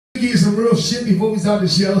Give you some real shit before we start the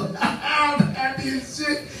show. I'm happy as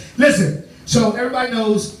shit. Listen, so everybody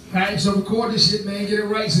knows, right? So record this shit, man. Get it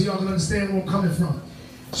right so y'all can understand where I'm coming from.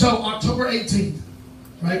 So October 18th,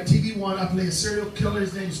 right? TV One, I play a serial killer.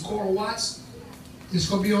 His name is Coral Watts. It's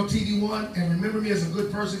going to be on TV One. And remember me as a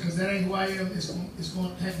good person because that ain't who I am. It's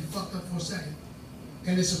going to have you fucked up for a second.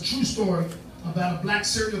 And it's a true story about a black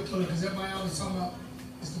serial killer because everybody always talking about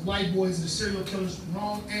it's the white boys and the serial killers.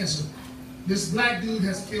 Wrong answer. This black dude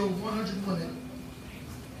has killed 100 women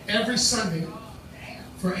every Sunday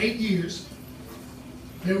for 8 years.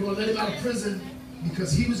 They were going to let him out of prison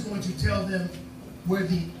because he was going to tell them where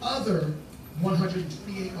the other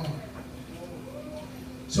 128 are.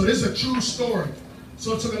 So this is a true story.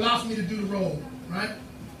 So it took a lot for me to do the role, right?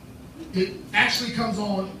 It actually comes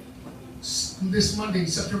on this Monday,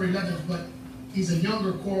 September 11th, but he's a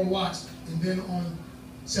younger Coral Watts. And then on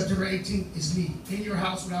September 18th, it's me, in your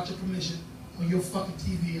house without your permission, on your fucking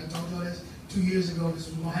TV. I talked about this 2 years ago. This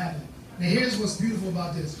was going to happen. Now here's what's beautiful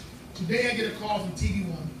about this. Today I get a call from TV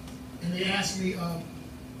One, and they asked me, I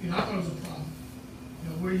thought it was a problem.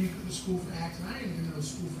 Where do you go to school for acting? I didn't even go to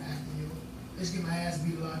school for acting, I just get my ass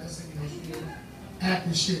beat a lot. That's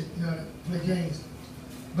acting shit, to play games.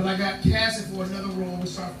 But I got casted for another role. We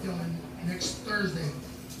start filming next Thursday.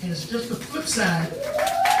 And it's just the flip side.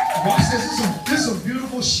 Watch this. This is some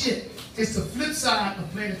beautiful shit. It's the flip side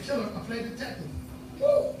of playing a killer. I play a detective.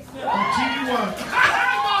 Woo! On TV One.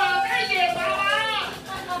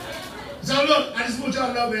 So look, I just want y'all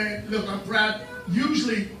to know, man. Look, I'm proud.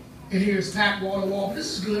 Usually in here it's packed wall to wall, but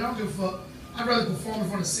this is good. I don't give a fuck. I'd rather perform in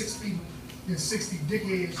front of 6 people than 60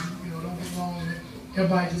 dickheads. Don't get wrong with it.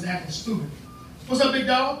 Everybody just acting stupid. What's up, big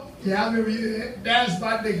dog? Yeah, I remember you. That's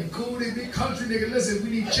my nigga. Cool nigga, big country nigga. Listen, we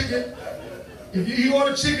need chicken. If you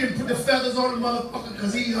order chicken, put the feathers on the motherfucker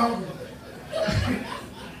because he's hungry.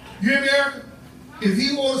 You hear me, Erica? If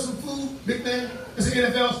he orders some food, big man, it's an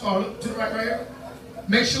NFL star. Look to the right here.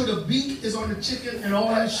 Make sure the beak is on the chicken and all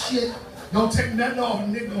that shit. Don't take nothing off. The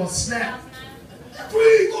nigga gonna snap.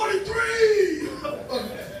 343.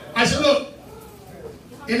 I said, look.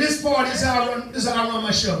 In this part, this is how I run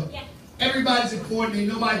my show. Everybody's important. Ain't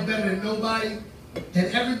nobody better than nobody. And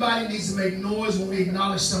everybody needs to make noise when we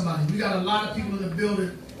acknowledge somebody. We got a lot of people in the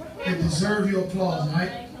building that deserve your applause,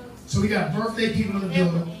 right? So we got birthday people in the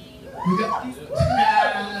building. We got...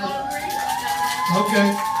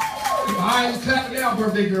 Okay. All right, you clap it down,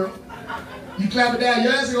 birthday girl. You clap it down.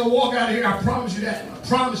 Your ass is going to walk out of here. I promise you that. I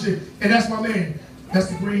promise you. And that's my man. That's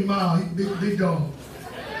the Green Mile. He's a big dog.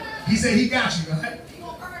 He said he got you, right?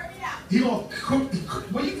 He gonna cook.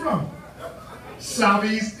 Where you from?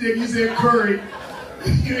 Southeast. You said Curry.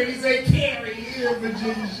 You said Cary. Yeah,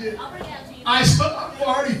 Virginia shit. I'm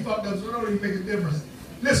already fucked up, so it don't even make a difference.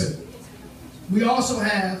 Listen, we also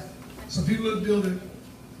have some people in the building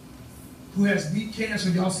who has beat cancer.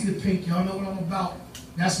 Y'all see the pink. Y'all know what I'm about.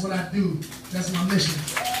 That's what I do. That's my mission.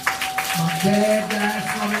 My dad died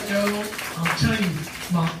from it, yo. I'm telling you,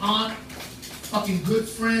 my aunt, fucking good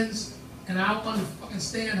friends. And I don't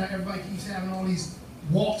understand how everybody keeps having all these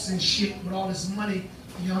walks and shit with all this money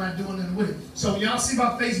and y'all not doing nothing with it. So when y'all see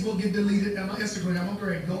my Facebook get deleted and my Instagram, I'm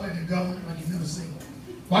gonna go ahead and go like you've never seen.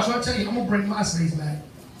 Watch what I tell you, I'm gonna bring MySpace back.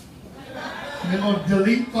 And they're gonna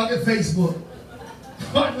delete fucking Facebook.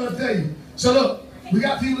 Watch what I tell you. So look, we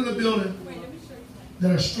got people in the building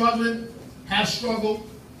that are struggling, have struggled.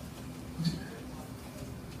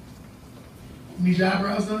 You need your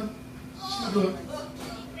eyebrows done? Look.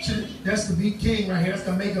 That's the beat king right here. That's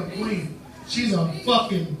the makeup queen. She's a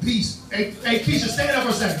fucking beast. Hey, Keisha, stand up for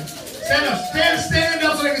a second. Stand up. Stand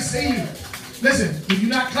up so they can see you. Listen, if you're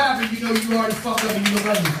not clapping, you know you already fucked up and you look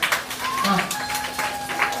ugly.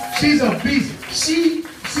 She's a beast. She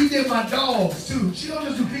did my dogs too. She don't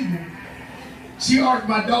just do people. She arched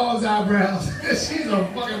my dog's eyebrows. She's a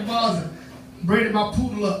fucking buzzer. Braided my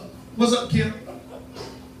poodle up. What's up, Kim?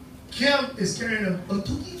 Kim is carrying a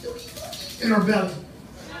tookie in her belly.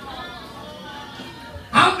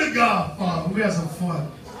 I'm the Godfather. We had some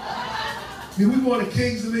fun. We wore the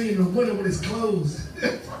Kings of in the winter with his clothes.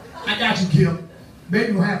 I got you, Kim.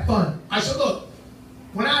 Baby, we'll have fun. All right, so look,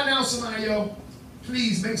 when I announce somebody, yo,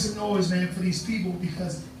 please make some noise, man, for these people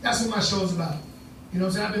because that's what my show is about. You know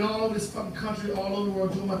what I'm saying? I've been all over this fucking country, all over the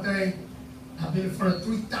world doing my thing. I've been in front of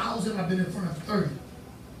 3,000. I've been in front of 30.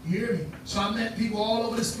 You hear me? So I met people all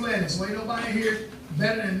over this planet. So ain't nobody here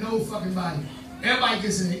better than no fucking body. Everybody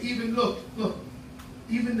gets in there. Even, look.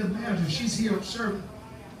 Even the manager, she's here serving.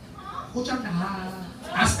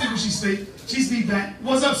 I speak when she speak. She speak back.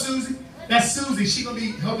 What's up, Susie? That's Susie. She gonna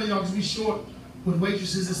be helping y'all because we short with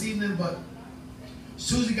waitresses this evening. But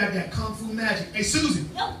Susie got that kung fu magic. Hey, Susie,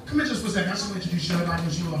 come here just for a second. I just want to introduce you. Everybody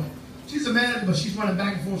knows you are. She's a manager, but she's running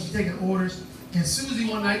back and forth. She's taking orders. And Susie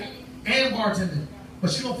one night, and bartending. But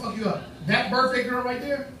she gonna fuck you up. That birthday girl right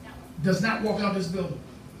there does not walk out this building.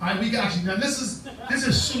 All right, we got you. Now this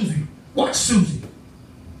is Susie. Watch Susie.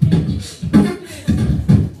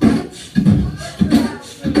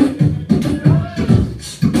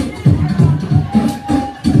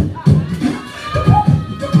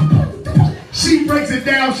 She breaks it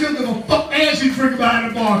down. She don't give a fuck, and she drinking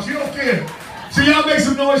behind the bar. She don't care. So y'all make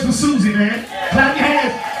some noise for Susie, man. Clap your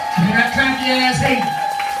hands. Clap your ass, hey.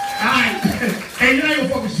 All right. Hey, you ain't gonna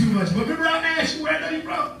fuck with too much. But remember I asked you where I know you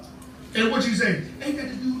from? And what you say? Ain't that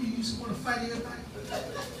the dude you used to want to fight everybody?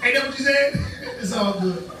 Ain't that what you said? It's all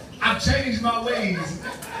good. I've changed my ways.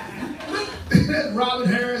 That's Robin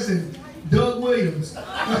Harris and Doug Williams.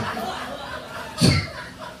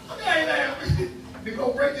 They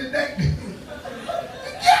gonna break your neck.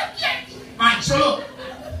 All right, so look.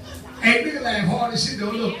 Hey, nigga laugh hard as shit though.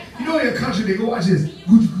 Look, you know in a country they go watch this.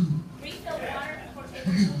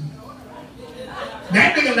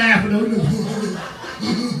 That nigga laughing though.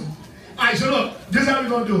 Alright, so look, this is how we're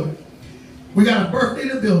gonna do it. We got a birthday in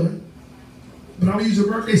the building, but I'm gonna use a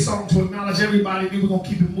birthday song to acknowledge everybody, and then we're gonna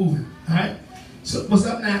keep it moving. Alright? So what's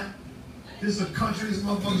up now? This is a country, this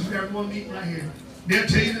motherfuckers we everyone meeting right here. They'll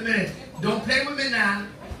tell you in a minute. Don't play with me now.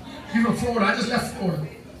 You're from Florida. I just left Florida.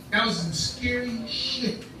 That was some scary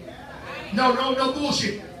shit. No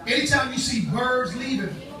bullshit. Anytime you see birds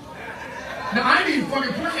leaving. Now, I ain't even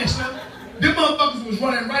fucking playing, son. Them motherfuckers was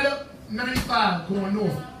running right up 95 going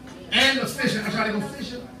north. And the fishing. I tried to go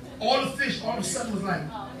fishing. All the fish, all of a sudden was like,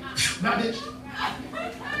 not bitch.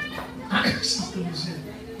 I ain't stupid shit.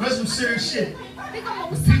 That's some serious shit.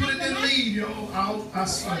 The people that didn't leave, yo, I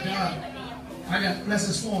swear to God, I got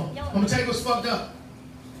blessings for them. I'm gonna tell you what's fucked up.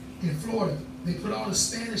 In Florida, they put all the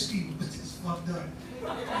Spanish people, but this is fucked up.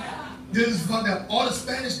 This is fucked up. All the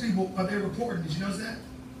Spanish people are there reporting. Did you notice that?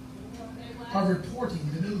 Are reporting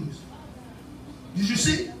the news. Did you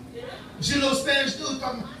see? You see those Spanish dudes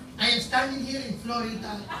talking, I am standing here in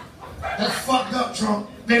Florida. That's fucked up, Trump.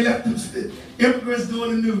 They left them immigrants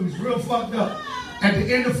doing the news. Real fucked up. At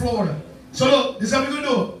the end of Florida. So look, this is how we're going to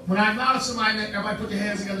do it. When I acknowledge somebody, everybody put their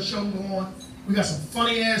hands together, show them go on. We got some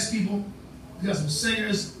funny ass people. We got some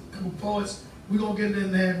singers, a couple poets. We're going to get it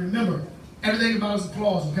in there. Remember, everything about us is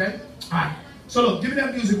applause, okay? All right. So look, give me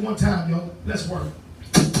that music one time, yo. Let's work.